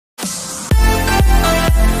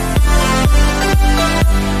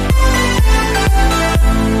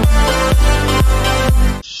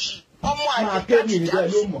mi ní bẹ́ẹ̀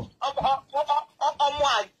ló mọ̀. Ọmọ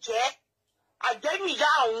àjẹ́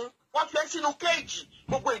nìyá òun wọ́n fẹ́ sínú kéèjì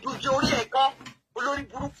gbogbo ìdújẹ orí ẹ̀kọ́ olórí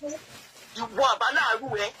burúkú ìwọ àbáláàrú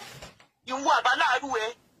ẹ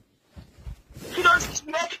kí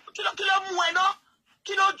ló mú ẹ ná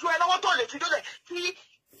kí ló ju ẹ lọ́wọ́ tó lè fi dólẹ̀ kí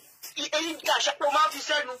eyín di àṣẹ pé o máa fi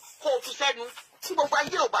sẹ́nu kó o fi sẹ́nu tí gbogbo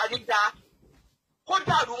ayé ò bá ní dáa kó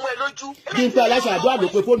dàrú mọ́ ẹ lójú. Bí n pẹ́ aláṣà àdúrà ló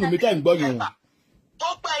pe fóònù mi tẹ́ ń gbọ́ yẹn.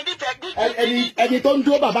 Ẹni tó ń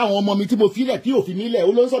dúró bàbá àwọn ọmọ mi tí mo fi lẹ̀ tí òfin mi lẹ̀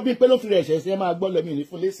ó ló ń sọ bí pé ló fi rẹ̀ ṣẹ̀ṣẹ̀ máa gbọ́ lẹ́mí ní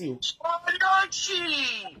fún lẹ́sìn o.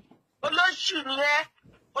 olóṣì ni ẹ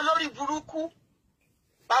olórí burúkú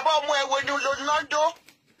bàbá ọmọ ẹ̀wọ̀ ni lọ́dọ̀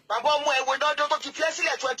bàbá ọmọ ẹ̀wọ̀ lọ́dọ̀ tó ti fi ẹ́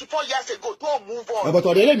sílẹ̀ 24 years ago tó move on. Ọ̀bọ̀tọ̀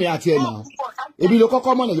ọ̀dẹ̀ lèmi àti ẹ̀ náà ebi ló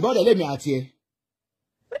kọ́kọ́ mọ̀nà ìbọn ọ̀dẹ̀ lèmi àti ẹ̀.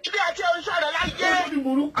 Ebi àti ẹ̀ ń sọ̀rọ̀ láyé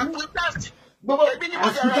àpòtásì ebi ni mo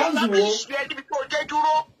jẹ́ rẹ̀ lábẹ́ ìṣẹ́ níbi tó dé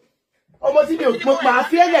dúró. Ọmọ tí mi ò máa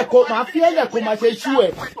fi ẹlẹ̀ kó máa ṣe ṣú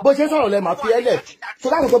ẹ̀ bó ṣe sọ̀rọ̀ lẹ máa fi ẹlẹ̀ tó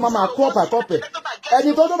láti pé máa kó ọ̀pá kọ́pẹ̀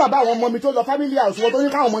ẹni tó bàbá àwọn ọmọ mi tó lọ family house wọn tó ní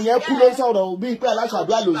káwọn ọmọ yẹn kú ló ń sọ̀rọ̀ bí pé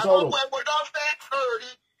aláṣàdúrà ló ń sọ̀rọ̀.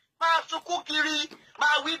 Máa sunkún kiri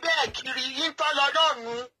máa wí bẹ́ẹ̀ kiri yíntọ́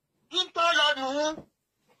lọ́nù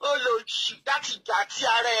olóòṣì láti jà tí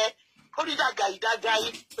ara ẹ onídàgà ìdága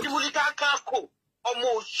yìí onímúlíkà káàkó ọmọ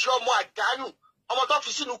òṣì ọmọ àdánù ọmọ tó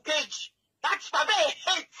fi sínú kéèjì láti bàbá ẹ̀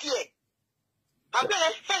hẹ́ẹ̀tì ẹ̀.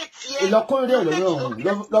 Ìlọkùnrin rẹ̀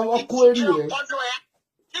lọ́wọ́ kú èrè rẹ̀.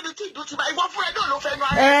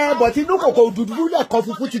 Bọ̀ tí inú kòkò dúdú lẹ́ẹ̀kan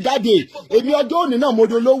funfun ti jáde. Èmi ọjọ́ òní náà mo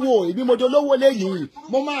dolówó lẹ́yìn.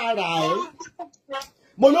 Mo máa rà ẹ́.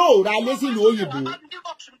 Mo lóò ra lé sílùú òyìnbó.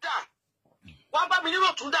 Wọ́n bá mi nínú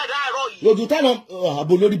tún dà láàárọ̀ yìí. Lójú táwọn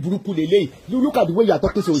àbò lórí burúkú lélẹ́yìn. Look at the way you are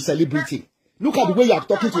talking to a celebrity. Look at the way you are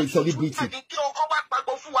talking to a celebrity.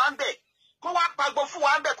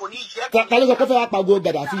 Ta ló sọ pé fẹ́ wá pàgọ́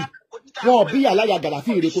Gadafi? Wọn ò bí àláyà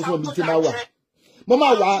Gadafi rẹ̀ kó fún omi tí máa wà. Mo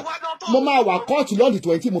máa wà kóòtù lọ́ọ̀dì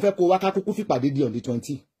 20 mo fẹ́ kó wá ká kúkú fìpàdé di ọ̀dì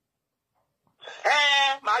 20.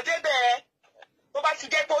 Màá dé bẹ́ẹ̀. Tó bá ti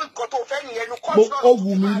jẹ́ pé nǹkan tó fẹ́ nìyẹn nu kóòtù náà. Ó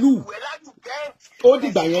wù mí lù. Ó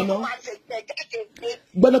dìgbà yẹn ná.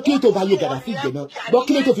 Gbọ́dọ̀ kí ló tó bá yé Gadafi jẹ náà? Gbọ́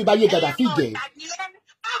kí ló tó fi bá yé Gadafi jẹ?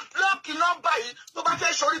 Blọ́ọ̀kì nọ́mbà yìí tó bá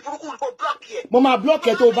fẹ́ sọrí burúkú kò blọ́ọ̀kì ẹ̀. Mo máa blọ́ọ̀kì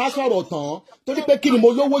ẹ tó bá sọ̀rọ̀ tán torí pé kí ni mo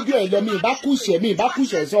lówó jù ẹ lọ mi ìbá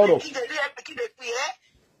kúṣẹ̀ sọ̀rọ̀.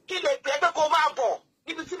 Kí lè pè é pé kó máa bọ̀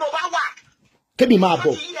níbi tí mo bá wà. Kébì máa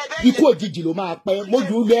bọ̀ ikú òjijì ló máa pẹ́ mo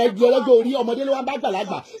jù ú lọ ẹjọ́ ọlọ́jọ́ orí ọmọdé ló wá bá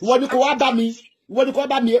gbàlagbà ìwọ ni kò wá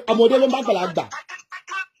bá mi ọmọdé ló bá gbàlagbà.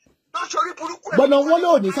 Gbọ́dọ̀ wọn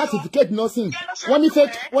ló ní certificate nursing wọ́n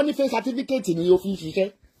ní fake certificate ni o fi ń ṣiṣẹ́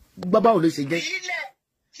gbọ́ báwo ló ṣe jẹ́.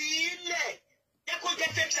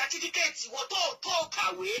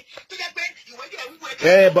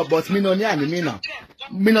 But millionaire ni mí náà.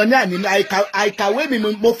 Millionaire ni àìkàwé mi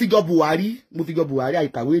mo fi jọ Buhari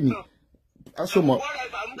àìkàwé mi. Aṣọ́mọ̀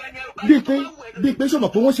bí pé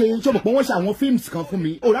ṣọ́mọ̀ pé wọ́n ṣe àwọn films kan fún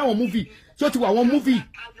mi. Ó ráwọn movie ṣé o ti wo àwọn movie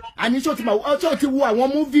àní ṣé o ti wo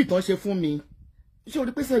àwọn movie tán ṣe fún mi. Ṣé o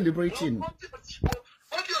rí pé celebrating?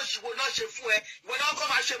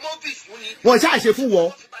 Wọ́n ṣáà ṣe fún wọ.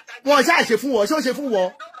 Ṣé o ṣe fún wọ?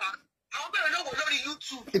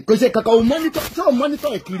 Kò ṣe kankan o monitor ṣé o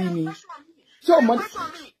monitor ẹ̀kiri ni? Ṣé o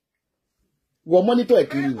monitor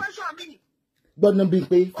ẹ̀kiri ni? Gbọ́dọ̀ bí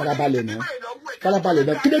pé farabalẹ̀ náà.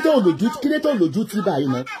 Kí ló tó lójú tí báyìí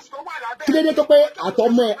náà? Kí ló tó pé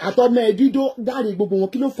àtọmọ ẹ dídó dáre gbogbo wọn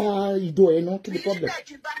kí ló fa ìdó ẹ náà? Kí ni problem?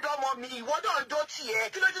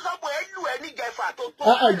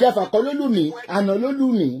 Ìjẹfà kan ló lù mí, àná ló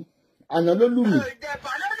lù mí.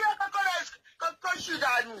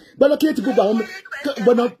 Gbọ́dọ̀ kí ló ti gbogbo àwọn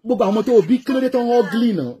ọmọ tó bí kí ló dé tó ń ugly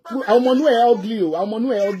náà? Àwọn ọmọ inú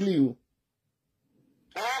ẹ̀ ugly o.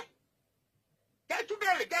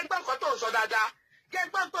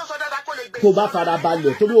 Tó bá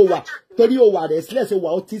farabalẹ̀ torí ó wà restless ó wà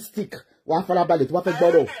autistic wà á farabalẹ̀ tó bá fẹ́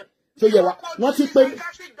gbọ́rọ̀ tó yẹ wa wọ́n ti pé.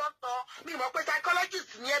 Mi mọ̀ pé psychologist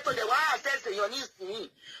ni ẹ tó lè wá access èèyàn ní ìsìn.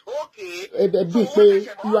 Bí pé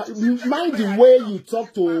mind the way you talk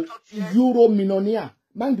to Euro millionaire.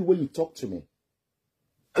 Mind the way you talk to me.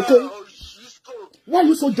 Okay? Why are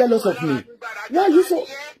you so jealous of me? Why are you so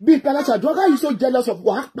big Alasha? Why are you so jealous of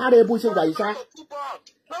what? Mo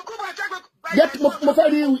fẹ́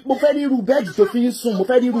rí irú bẹ́ẹ̀dì tó fi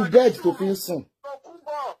ń sùn.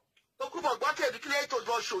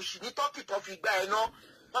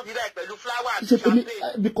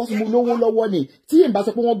 Because mo lówó lọ́wọ́ ni. Tí èmi bá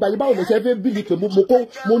sọ pé wọ́n gba yín báwo lè ṣe fẹ́ bílí pé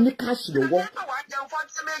mo ní cash lọ́wọ́.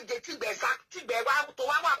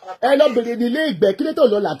 Ẹ lọ bèrè nílé ìgbẹ́ kí ló tó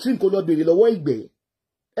lọ latrine kó lọ bèrè lọ́wọ́ ìgbẹ́.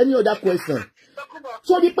 Any other question?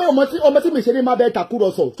 sórí pé ọmọ tí mi ṣe ní má bẹ́ẹ̀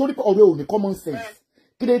takúrọ̀sọ sórí pé ọ̀rẹ́ ò ní common sense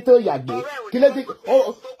kí lè tó yàgbé kí lè tí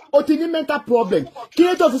ó ti ní mental problem kí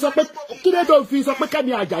lè tó fi sọ pé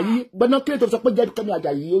Kẹ́mi Àjàyí gbọ́ná kí lè tó fi sọ pé jẹ́ Kẹ́mi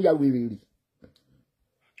Àjàyí ó ya wèrè rì.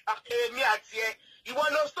 Èmi àti ẹ ìwọ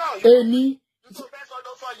ló sọ èmi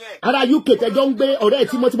ara UK tẹjọ ń gbé ọ̀rẹ́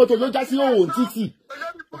tímọ́tímọ́tò ló já sí Ohun títì.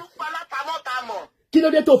 Kí ló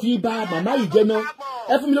dé tó fi bà màmá yìí jẹ́ náà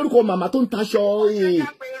ẹ fún mi lórúkọ màmá tó ń taṣọ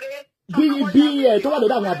bí ẹ tó wà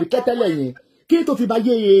lọ́dọ̀ àwọn Àbíkẹ́ tẹ́lẹ̀ yẹn kí ló tó fi bà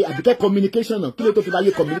yé Àbíkẹ́ communication náà kí ló tó fi bà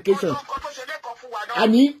yé communication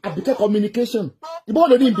àní Àbíkẹ́ communication ìbọn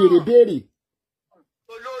lórí ìbéèrè.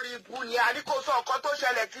 Olórí ibu ni àríkò sọ ọkọ tó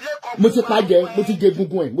ṣẹlẹ̀ sílé kan. Mo ti pàjẹ́ mo ti jẹ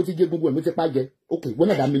gungun ẹ̀ mo ti pàjẹ́ ok wọ́n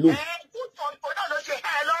náà dá mi lóhùn.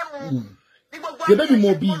 Gẹ́gẹ́ bí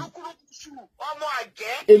mo bí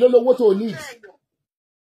èló lówó tó ní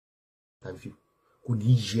kò ní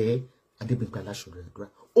yẹ Adébímpé aláṣọ rẹ̀ dúrà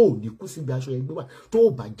ó ní kú síbi aṣọ ẹgbẹ́ wa tó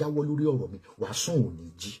bá jáwọ́ lórí ọ̀rọ̀ mi wàá sùn ò ní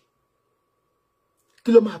jí. Kí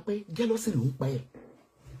ló máa pẹ́ jẹ́lọ́sì ló ń pa ẹ́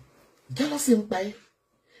jẹ́lọ́sì ń pa ẹ́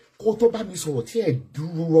kó tó bá mi sọ̀rọ̀ tí ẹ̀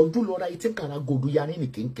dúró rọjú lọ́ra etí ń kàrà gòdù ya ní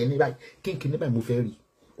kínkínní báyìí mo fẹ́ rí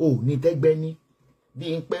ò ní tẹ́gbẹ́ ní bí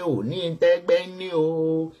n pé ò ní tẹ́gbẹ́ ní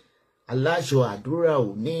o aláṣọ àdúrà ò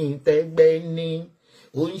ní tẹ́gbẹ́ ní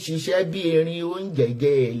ó ń ṣiṣẹ́ bí erin ó ń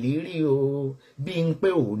jẹ̀jẹ̀ ìlérí o bí n pé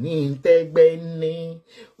ò ní tẹ́gbẹ́ ní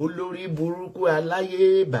olórí burúkú aláyé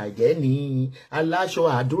bàjẹ́ ni aláṣọ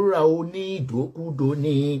àdúrà ó ní ìdókúdó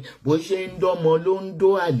ni bó ṣe ń dọ́mọ ló ń dó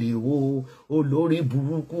àlè o olórí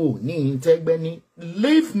burúkú ò ní tẹ́gbẹ́ ní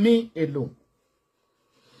leave me alone.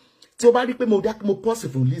 Tí o bá rí pé mo pọ́sì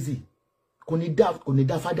fún Lizzy kò ní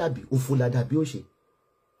dá fádàbí òfò ládàbí ó ṣe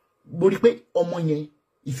mo rí pé ọmọ yẹn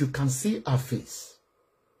if you can see her face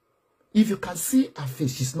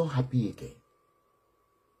she's not happy again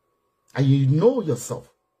and you know yourself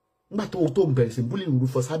nígbà tó ń bẹ̀rẹ̀ sí bullying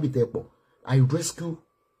Rufus Abbey tẹ́ pọ̀ I rescue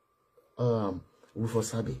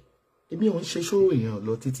Rufus Abbey èmi ò ń ṣe show èèyàn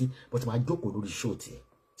lọ títí but máa jókòó lórí show tiẹ̀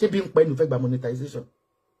ṣé bí ń pẹ́ ní fẹ́ gba monetization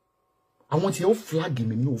àwọn tí ó flag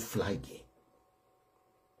mi ní ó flag ẹ̀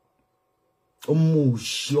ọmọ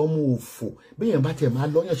òṣì ọmọ òfò bẹ́yàn bá tiẹ̀ máa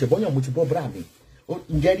lọ́yàn ṣe bọ́yàn mo ti bọ́ bra mi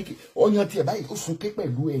ǹjẹ́ rí ọyàn tiẹ̀ báyìí ó sunké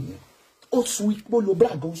pẹ̀lú ẹ̀yìn ó sun ipò lo bra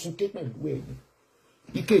gan ó sunké pẹ̀lú ẹ̀yìn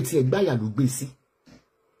ike tiẹ̀ gbáyà ló gbé sí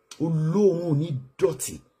olóòórùn ní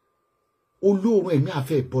dọ̀tí olóòórùn ẹ̀mí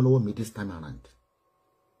àfẹ́ bọ́ lọ́wọ́ mi this time around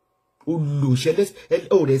olùṣẹ́lẹ̀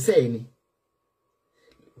ọ̀rẹ́sẹ̀ ẹni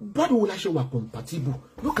báwo wo la ṣe wà compatible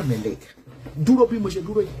look at my leg dúró bí mo ṣe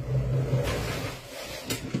dúró yìí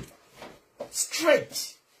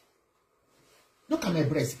straight look at my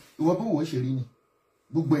breast ìwọ bó wo ṣe rí ni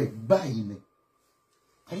gbogbo ẹ̀ báyìí ni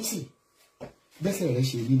àyíṣe bẹ́sẹ̀ rẹ̀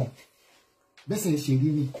ṣe rí ni bẹ́sẹ̀ ṣe rí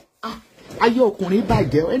ni ayé ọkùnrin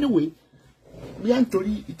bàjẹ́ anyway bí à ń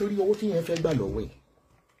torí owó tí yẹn fẹ́ gbà lọ́wọ́ ẹ̀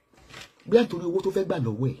bí à ń torí owó tó fẹ́ gbà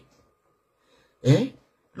lọ́wọ́ ẹ̀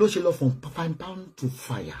ló ṣe lọ from fine pound to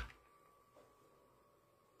fire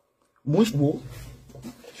mo wo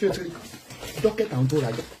ṣé o ti rí dọ́kẹ́tà àwọn tó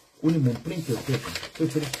rajà ó ní mo print ẹ̀ tẹ̀ ṣé o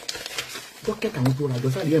ti rí dọ́kẹ́tà àwọn tó rajà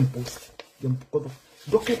sáré ẹ̀ ń post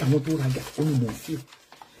dọ́kẹ́tà àwọn tó rajà ó ní mo fi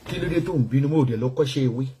kí ló dé tó ń bínú mo ò dé lọ́kọ́ṣẹ́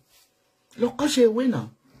ewé náà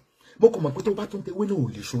mo kò mọ̀ pé tó bá tún tewé náà ò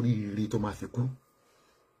lè sórí ire tó máa fi kú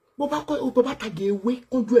bó bá tagi ewé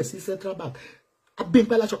kọjú ẹ̀ sí Central Bank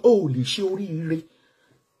Abímpé aláṣọ ó lè ṣe orí ire.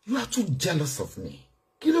 You are too jealous of me.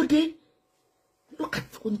 Kí ló dé? Look at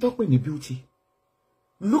when talk when beauty.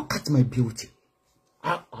 Look at my beauty.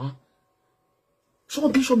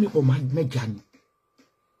 Show me for my Meji.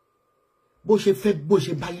 Bó ṣe fẹ́ bó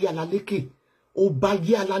ṣe bá yé alálékè. Ó bá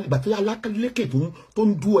yé alálé bàtí alálékè tó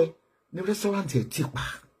ń dú ẹ ní restaurant ẹ̀ ti pa.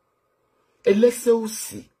 Ẹlẹ́sẹ̀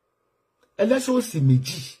òsì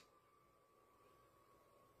méjì.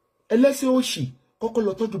 Ẹlẹ́sẹ̀ òsì kọ́kọ́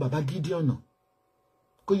lọ tọ́jú bàbá Gideon náà.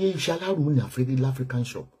 Kó yẹ iṣẹ́ alárùú ní African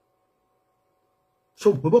shop. So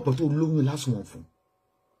bọ́bọ̀ tó lóyún lásán wọn fún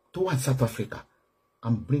tó wà South Africa.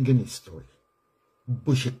 I'm bringing a story.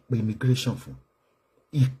 Bó ṣe pé immigration fún.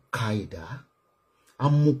 Ìka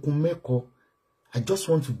amukun mẹ́kọ. I just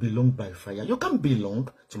want to belong by fire. You can't belong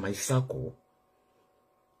to my circle.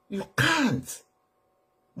 You can't.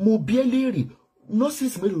 Mo bi ẹ́ léèrè.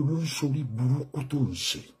 Nurses mélòó ló ń ṣorí burúkú tó ń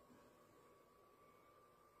ṣe.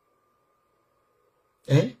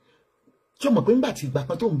 Tí o mọ̀ pé nígbà tí ìgbà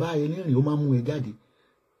kan tó ń bá ẹni rìn ó máa mú ẹ jáde.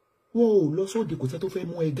 Wọ́n ò lọ sóde kò tẹ́ tó fẹ́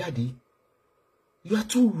mú ẹ jáde. You are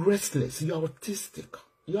too restless. You are autistic.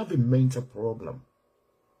 You have a mental problem.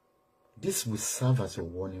 This will serve as a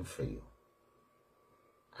warning for you.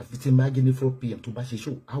 I've been imagining 4 p.m. to bash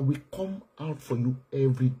show. I will come out for you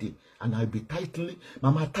every day. And I'll be titling,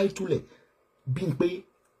 Mama title Bimpe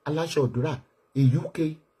Alasho Odura, a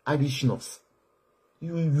UK Irish nurse.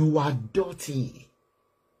 You are dirty.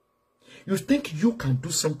 You think you can do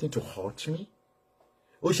something to hurt me?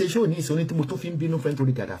 Look at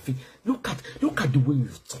the way you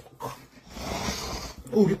talk.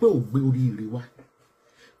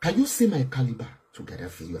 Can you see my caliber to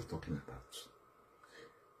Gadafi you are talking about?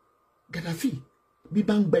 Gadafi, bi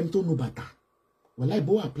bang bento no bata. Walai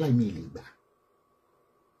bo apply me liba.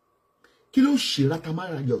 Kilo shira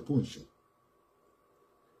tamara yo to nse.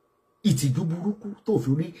 Ìtìjú burúkú tó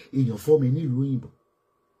fi rí èèyàn fọ́mọ ní ìlú òyìnbó.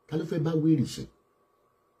 Ta ló fẹ́ bá wèrè ṣe?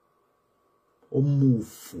 Ọmọ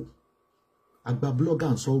òfò. Àgbà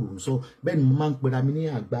blogger ń sọ bẹ́ẹ̀ ni mo máa ń pera mi ní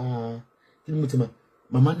àgbà kí ni mo ti máa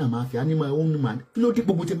mama na ma fi ani my own man. Kí ló dé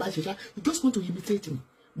gbogbo tí bá ṣe ṣá? You just want to imitate me.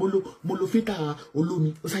 Mo lo fita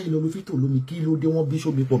olómi, ó sáyé lo fita olómi kí ló dé wọ́n bí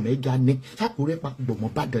ṣó mi pọ̀ mẹ́ga ní. Ṣàkórẹ́ papọ̀ mọ́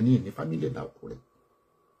Ìbàdàn ní family da Àkúrẹ́.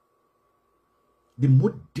 The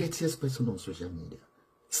most dirtiest person on social media.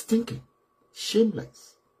 Stinking,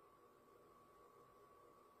 shameless.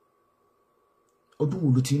 Ọdún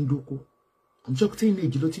wo ló ti ń dóko? I'm sure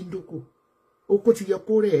teenage ló ti ń dóko. Oko ti yẹ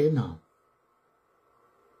kó rẹ̀ now.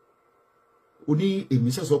 Oni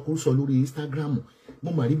èmi sọ kó sọ lórí Instagram.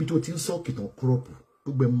 Mo mà rí bí tó ti ń sọ́ọ̀kì tán crop.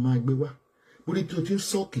 Gbogbo ẹ̀ máa gbé wá. Mo rí tó ti ń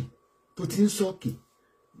sọ́ọ̀kì.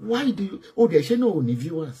 Why do you? Oh, dẹ̀ ṣe náà ò ní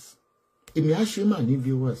viewers. Èmi á ṣe mà ní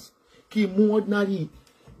viewers. Kí mú ordinary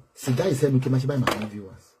Sida is saying, my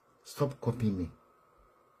viewers, stop copying me.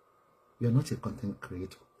 You are not a content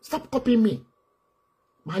creator. Stop copying me.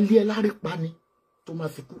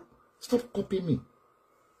 Stop copying me.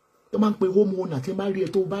 The man pay homeowner,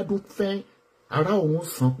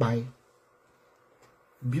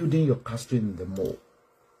 building your castle in the mall.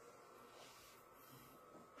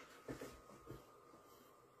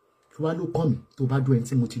 Kí ló kàn mí tó bá do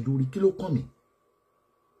ẹni mo ti lórí kí ló kàn mí?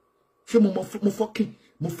 Ṣé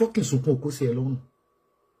mo fucking sunkún oko sí ẹ lọ́rùn.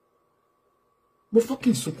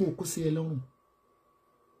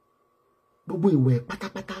 Gbogbo ìwẹ̀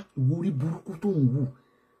pátápátá ìwọ orí burúkú tó ń wù.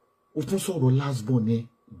 Ó tún sọ̀rọ̀ last born ẹ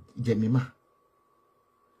Jemima.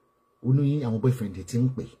 Ó ní àwọn boyfriend tí ń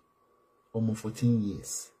pè ọmọ 14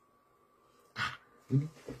 years.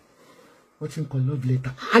 What you call love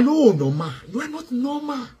letter? Hello, normal. You are not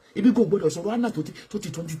normal. If you go gbọ́dọ̀ sọ̀rọ̀ Anna tó ti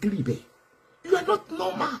 23 be. You are not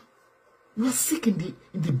normal. You are sick in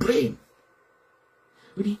the brain.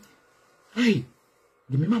 Really? Hey,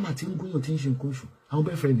 the mama ti ń gúnyàn tí ń ṣe nǹkan oṣù. Àwọn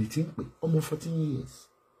boyfriend tí ń pè ọmọ 14 years.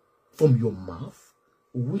 From your mouth,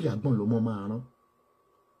 owó ìyàgbọ́n ló mọ́ máa rán.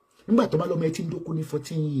 Nígbà tó bá lọ́mọ ẹ tí ń dókó ní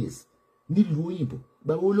 14 years. Nílùú òyìnbó.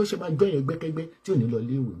 Báwo ló ṣe máa jọ yẹn gbẹ́kẹ́gbẹ́ tí ò ní lọ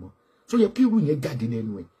léèwé mọ́. So yẹ kí irú yẹn jáde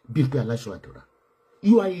lẹ́nu ẹ̀ bí pé aláṣọ àdúrà.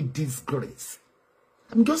 You are a disgrace.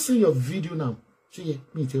 I'm just seeing your video now. So yeah,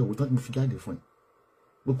 me tell you, we don't figure the phone.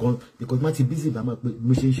 Because my busy ba ma pe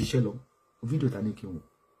mo ṣe ń ṣiṣẹ́ lọ. Video ta ni kí n wò.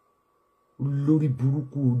 Lórí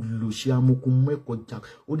burúkú ló ṣe amokun meko ja.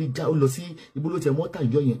 Ó di ja ó lọ sí ibo ló tẹ mota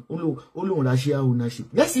ìjọ yẹn. Ó lóhun ra share ownership.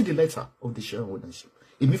 Let's see the letter of the share ownership.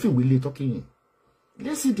 Èmi fi wele talking yẹn.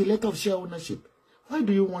 Let's see the letter of share ownership. Why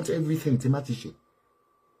do you want everything tí ma ti ṣe?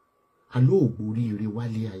 Àló ògbórí ire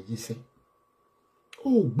wálé ayé ṣe.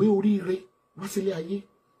 Ó gbé oríire wá sílé ayé.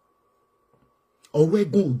 Ọ̀rọ̀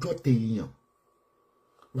ẹ̀gún òjò tẹ èèyàn.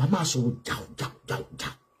 Wà máa sọ̀rọ̀ jáù.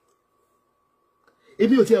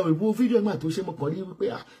 Èmi ò tí ẹ wo fídíò ẹ̀gbọ́n tó ṣe mo kàn rí wípé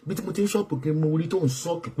bí tí mo ti ń ṣọ́ọ̀pù kí mo rí tó ń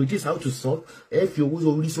sọ́ọ̀kì pé this how to solve ẹ fi owó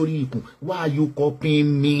orí sórí ikùn. Why are you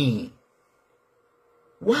copying me?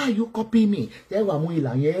 Why are you copying me? Ẹ wà mú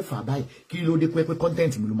ìlà yẹn ẹ fà báyìí kí ló dé pé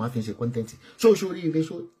content mi ló máa fi ṣe content. Ṣó sórí ire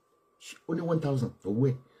ṣó ó ní 1000 owó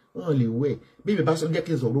ẹ̀. Wọ́n lè wẹ̀ bí mi bá sọ jẹ́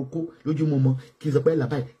kí n sọ̀rọ̀ kó lójúmọmọ kí n sọ pé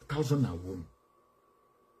làbáyìí 1000 àwọ̀ mi.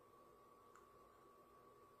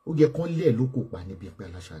 Ó yẹ kán lé ẹ̀ ló kò pa níbi pé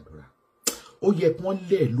aláṣà àdúrà. Ó yẹ kán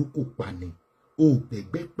lé ẹ̀ ló kò pa ni. Ó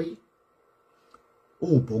bẹ̀gbẹ́ pé ó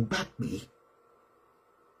bọ̀ gbà pé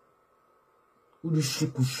ó ní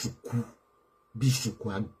ṣùkúṣùkú bí ṣùkú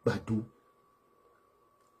àgbàdo.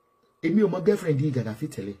 Èmi ò mọ girlfriend yìí Gadafi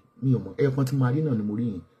tẹ́lẹ̀ mi ò mọ ẹ̀ẹ̀kan tí mo rí náà ni mo rí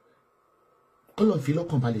yìí. Ọlọ́run fi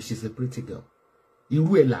lọ́kàn balẹ̀ she's a pretty girl.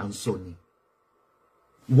 Irú ẹ̀ là ń sọ ni.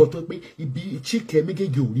 Ìwọ tó pé ibi chíkẹ́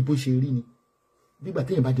méjèèjì ò rí bó ṣe rí ni. Nígbà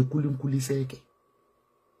téèyàn bá di kúlíkúlí sẹ́ẹ̀kẹ̀.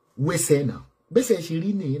 Wẹ́sẹ̀ náà. Bẹ́sẹ̀ ṣe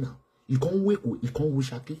rí nìyí náà. Ìkan wéko, ìkan wo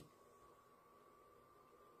ṣáké.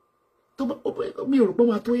 Mi ò rò pé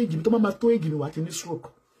máa tó èjì mi tó máa tó èjì mi wá ti ní stroke.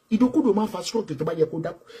 Ìdókòdò máa fa stroke tó bá yẹ kó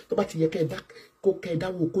dá tó bá ti yẹ kẹ́ ẹ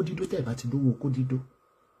dáwọ́ okó dídó tẹ́ ẹ bá ti dówó okó dídó.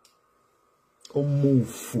 Ọmọ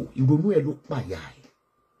òfò ìrònú ẹ̀ ló pàyà ẹ̀.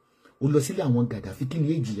 Ó lọ sílé àwọn Gadafi kí ni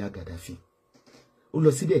èjì ya Gadafi. Ó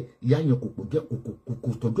lọ síbẹ̀ ìyá yẹn kò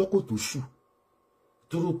tọ́jọ́ kò tó ṣù.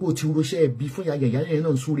 toro pé ó ti roṣẹ́ ẹbí fún ìyá yẹn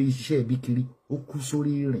náà súré iṣẹ́ ẹbí kiri ó kú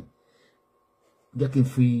sórí rìn jẹ́ kí n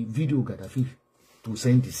fi fídíò Gadafi tó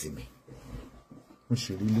sẹ́ndì sí mi mo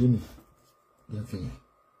ṣe rí lẹ́nu yẹn fi yẹn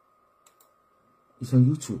it's on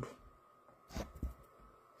YouTube.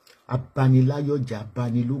 Abaniláyọ̀jẹ́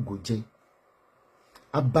abanilógo jẹ́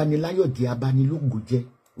abaniláyọ̀jẹ́ abanilógo jẹ́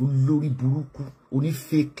olórí burúkú oní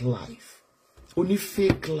fake life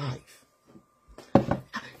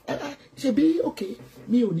ṣe bí okay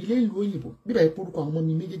mi ò nílé ìlú òyìnbó bí báyìí porúkọ àwọn ọmọ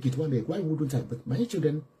mi méjèèjì tó wà bẹ́ẹ̀ why wouldn't I, but my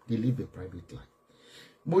children they live a private life.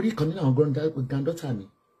 Mo rí kan nínú àwọn granddaughter mi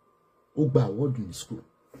ó gba award ní school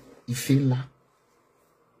ife ńlá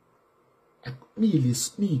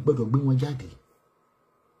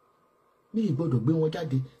mi gbọ́dọ̀ gbé wọn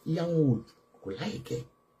jáde ìyá wọn kò láìkẹ́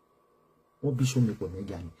wọ́n bí sómi pọ̀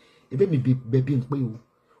mẹ́ga ni ebe mi bẹ́bí ń pé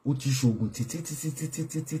o ti ṣoògùn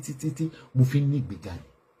títí mo fi ní ìgbéga ni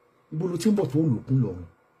ibo ló ti ń bọ̀ tó lòkun lọ́rùn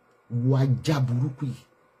wọ ajá burúkú yìí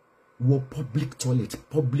wọ public toilet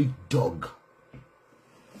public dog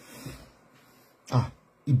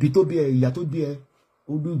ibi tó bí ẹ ìyá tó bí ẹ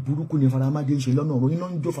orí burúkú ni Faramade ṣe lọ́nà ọ̀run iná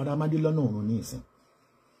ń jó Faramade lọ́nà ọ̀run ní ìsìn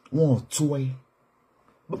wọn ò tó ẹ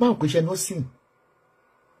bàbá òkè iṣẹ́ nursing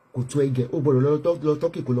kò tó ẹ gẹ ó gbọ́dọ̀ lọ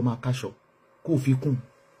tọ́kì kó lọ máa káṣọ kó fi kún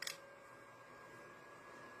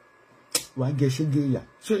wàá gẹ ṣé gé ìyà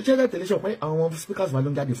ṣé ẹ tẹ̀lé ṣọ pé àwọn speakers wà ló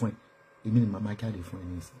ń jáde fún ẹ èmi ni màmá jáde fún ẹ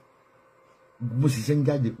ní ìsìn bó sì ṣe ń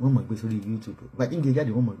jáde wọ́n mọ̀ gbé sórí YouTube bá ìgbé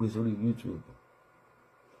jáde wọ́n mọ̀ gbé sórí YouTube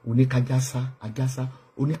oníkájásá ajásá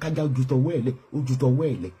oníkájá ojútọwọ́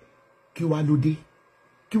ẹ̀lẹ̀ kí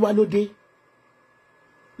wá ló dé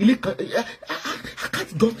ilé kan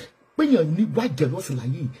àkàtìjọ péyàn ní wájẹ lọ́sìn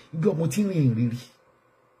láyé ibi ọmọ tí ń rìn ìrírí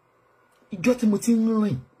ìjọ tí mo ti ń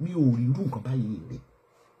rìn mi ò rí irú nǹkan báyìí rè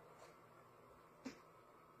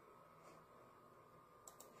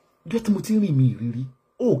ìjọ tí mo ti ń rìn mi ìrírí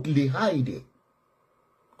ó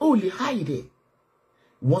lè hide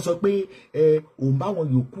wọ́n sọ pé òun bá wọn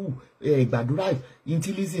yòókù gbàdúrà yín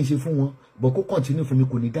tí Lizzy ń ṣe fún wọn bọ̀ kó kọ́ntínú fún mi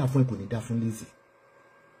kò ní dá fún ẹ kò ní dá fún Lizzy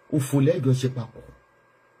òfò lẹ́jọ́ ṣe papọ̀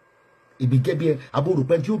ìbí gẹ́bí ẹ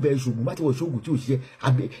abórùpẹ́ tí ó bẹ̀rẹ̀ ṣògùn bá ti wọ̀ ṣògùn tí ò ṣiṣẹ́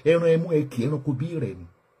ẹran ẹmú ẹ kì ẹranko bí rẹ̀ ni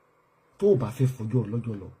tó o bá fẹ́ fọjọ́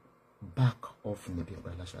ọlọ́jọ́ lọ back off níbi ìgbà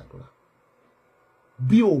aláṣà àdúrà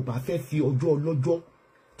bí o bá fẹ́ fi ọjọ́ ọlọ́jọ́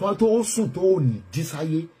tó o sùn tó o ní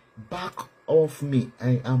jísáyé back off me.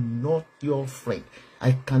 I am not your friend.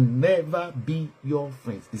 I can never be your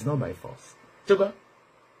friend. It's not my fault. Ṣé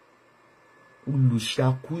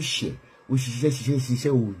olùṣàkúṣe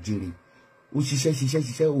òṣìṣẹ́ òjèrè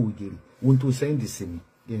òṣìṣẹ́ òjèrè ohun tó sẹ́ndì sí mi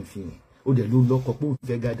dẹ́n fi hàn ó dẹ̀ ló lọ́kọ̀ pé ó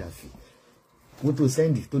fẹ́ Gadafi ohun tó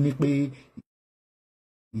sẹ́ndì tó ní pé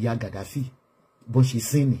ìyá Gadafi bọ́n ṣe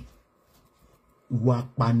sí ni ìwà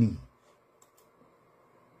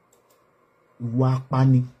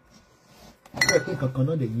apani ẹ̀pín kankan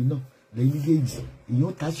náà lẹ́yìn méjèèjì èyí ó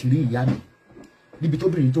táṣìírí ìyá mi níbi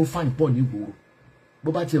tóbìnrin tó fáìn pọ̀ nígboro bó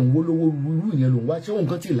bá tiẹ̀ ń wó lówó irú ìyẹn ló ń wá ṣé òun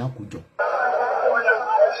kan tí ì lákòjọ.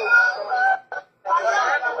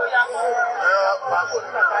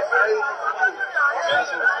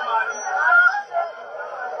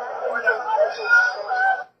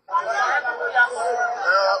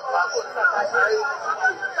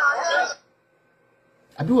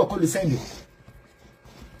 àbí wọ́n kọ́ ló sẹ́yìn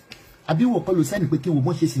àbí wọ́n kọ́ ló sẹ́yìn pé kí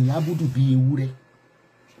wọ́n ṣe sìn abúdù bí ewúrẹ́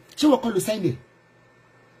ṣé wọ́n kọ́ ló sẹ́yìn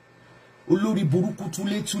olórí burúkú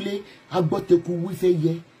túlétúlé agbọ́tẹ̀kù wífẹ́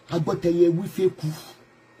yẹ agbọ́tẹ̀yẹ wífẹ́ kú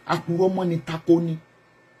àkùrọ̀ mọ́ ni tako ni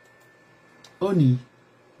ó ní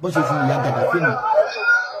bó ṣe fi ìyá Gadafi nù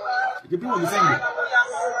ìdíbí wọ́n ló sẹ́yìn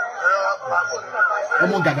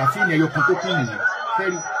ọmọ Gadafi ni ẹyọ kan tó kún nìyẹn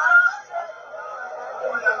fẹ́rí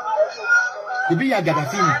ìbí ìyá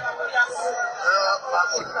Gadafi nù.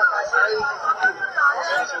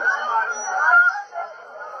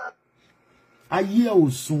 Ayé ò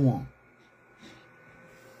sunwọ̀n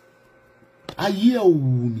ayé ò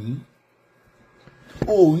wù mí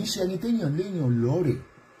o ń ṣe ẹni téèyàn léèyàn lọ́rẹ̀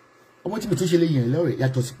ọmọ tí mi tún ṣe léèyàn lọ́rẹ̀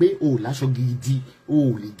yàtọ̀ sí pé o láṣọ gidi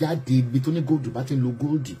o lè jáde ibi tó ní góòdù bá ti ń lo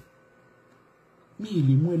góòdù mi ì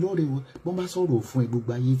lè mú ẹ lọ́rẹ̀ o bọ́n bá sọ̀rọ̀ fún ẹ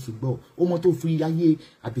gbogbo ayé ti gbọ́ ó mọ tó fi ayé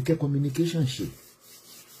Àbíkẹ́ communication ṣe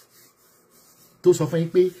tó sọ fún yín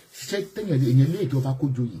pé ṣiṣẹ́ téèyàn èèyàn lé ìjọba kó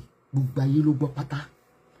joyè gbogbo ayé ló gbọ́ pátá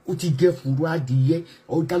ó ti jẹ́ fúru adìyẹ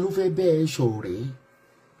ọ̀dà ló fẹ́ bẹ́ẹ̀ ṣọ̀rẹ́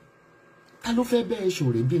ta ló fẹ́ bẹ́ẹ̀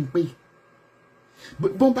ṣọ̀rẹ́ bí n pé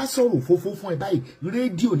bọ́n bá sọ̀rọ̀ òfófó fún ẹ báyìí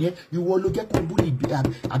rédíò yẹn ìwọ ló jẹ́ kó búrì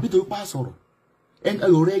àbí tó pa sọ̀rọ̀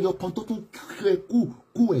ọ̀rẹ́ ẹyọ kan tó tún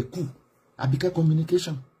kú Àbíkẹ́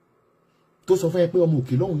communication tó sọ fún ẹ pé ọmọ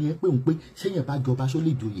òkè lọ́hùn yẹn pé òun pé ṣéyàn bá jọba ṣó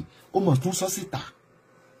lè joyè ó mọ̀ tún sọ síta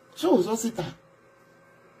ṣé ò sọ síta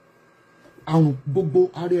àrùn gbogbo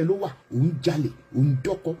ara ẹ ló wà òun jalè òun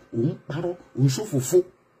dọ́kọ òun parọ́ òun ṣòfófó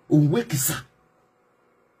òun wékìsà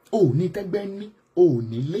ò ní tẹ́gbẹ́ ní ò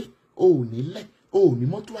ní lé ò ní lẹ̀ ò ní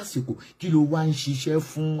mọ́tò àsìkò kí ló wá ń ṣiṣẹ́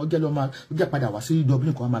fún ọjọ́ padà wá sí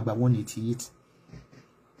Dublin kan máa gba 188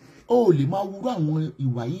 ó lè máa wúrú àwọn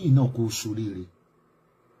ìwà yìí náà kó ṣoríire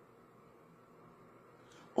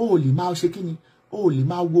ó lè máa ṣe kíni ó lè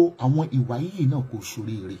máa wo àwọn ìwà yìí náà kó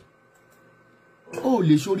ṣoríire ó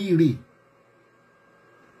lè ṣoríire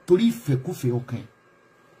torí ìfẹ́kúfẹ̀ẹ́ ọkàn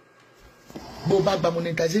bó bá gba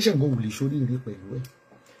monetization go lè ṣoríire pẹ̀lú ẹ̀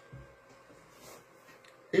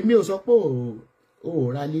èmi ò sọ pé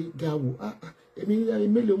ó ra lé gáwó èmi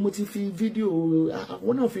mélòó mo ti fi fídíò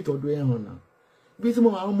àwọn náà fi tọ̀dọ̀ ẹ̀ hàn náà bí tí mo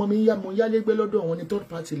àwọn ọmọ mi mo yálé gbé lọ́dọ̀ wọn ní third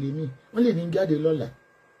party lèmi wọ́n lè ní jáde lọ́la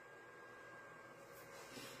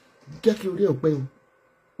jẹ́ kí orí ẹ̀ pẹ́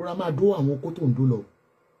o ra máa dó àwọn okó tó ń dó lọ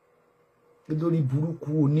lórí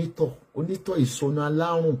burúkú onítọ̀ ìsọnù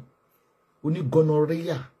alárùn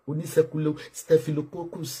onígonorrhea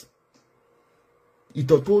onístaphylococcus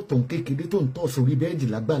ìtọ̀ tó tàn kékeré tó ń tọ̀ sórí bẹ́ẹ̀dì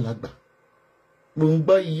lágbàlagbà mo ń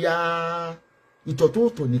gbọ́ ìyá ìtọ̀ tó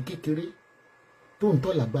tọ̀ ní kékeré tó ń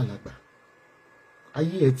tọ̀ lágbàlagbà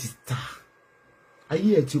ayé ẹ ti ta ayé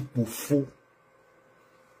ẹ ti pòfo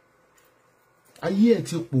ayé ẹ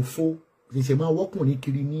ti pòfo ṣẹ̀ṣẹ̀ máa wọ́kùnrin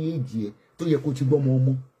kiri ní èjì ẹ tó yẹ kó ti gbọ́mọ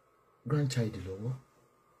ọmọ grandchild lọ́wọ́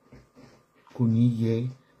kò ní yẹ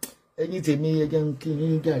ẹ̀yin tèmi ẹjẹ ń kí ní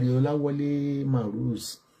gàrí Ọláwọlé Marus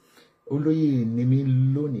olóyè nimi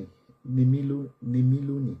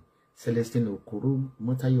lónìí Celestine Okoro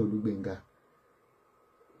Mọ́táyọ̀ Olúgbénga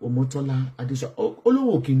Ọmọ́tọ́lá Adéṣọ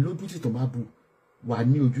olówó kì í lójú tí tó bá bu wà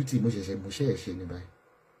ní ojú tí mo ṣẹ̀ṣẹ̀ ṣe ní báyìí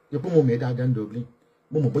yẹ pé mo mẹ́ dáadáa ń Dublin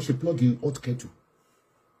mo mọ̀ bó ṣe plọ́gì hot kettle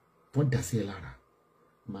wọ́n dà sí ẹ lára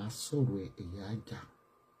máa sọ̀rọ̀ ẹ̀yà ajá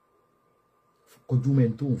kọjú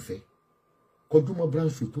mẹ́ni tó ń fẹ́ kọjú mọ́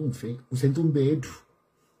branch tó ń fẹ́ kò sẹ́ni tó ń bẹ ẹ́ dù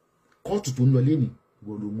kóòtù tó ń lọ lẹ́nìí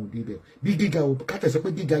wọ́n ló mú débẹ̀ bí gíga o kátà sọ pé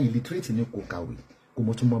gíga illiterate ni kò kàwé kò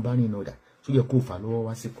mọ̀ tó mọ bá rìn náà dà tó yẹ kó fà lọ́wọ́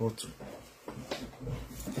wá sí kóòtù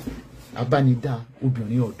abánidá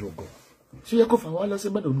obìnrin ọ̀dọ́gọ̀ ṣé yẹ kó fà wá lọ sí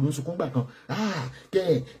gbàdọ̀ ló ń sunkún gbà kan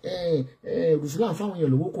rùsùlán fáwọn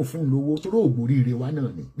èèyàn lówó kò fún un lówó tó rò ògbóríire wá náà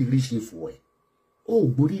ni bí rí ṣe fò ẹ̀ ó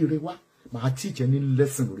ògbóríire wá màá teach any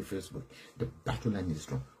lesson lórí Facebook the battle line is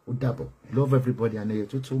strong ó dàbọ̀ love everybody and ẹ̀yẹ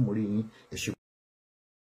tó tó mórí yín ẹ̀ṣẹ̀.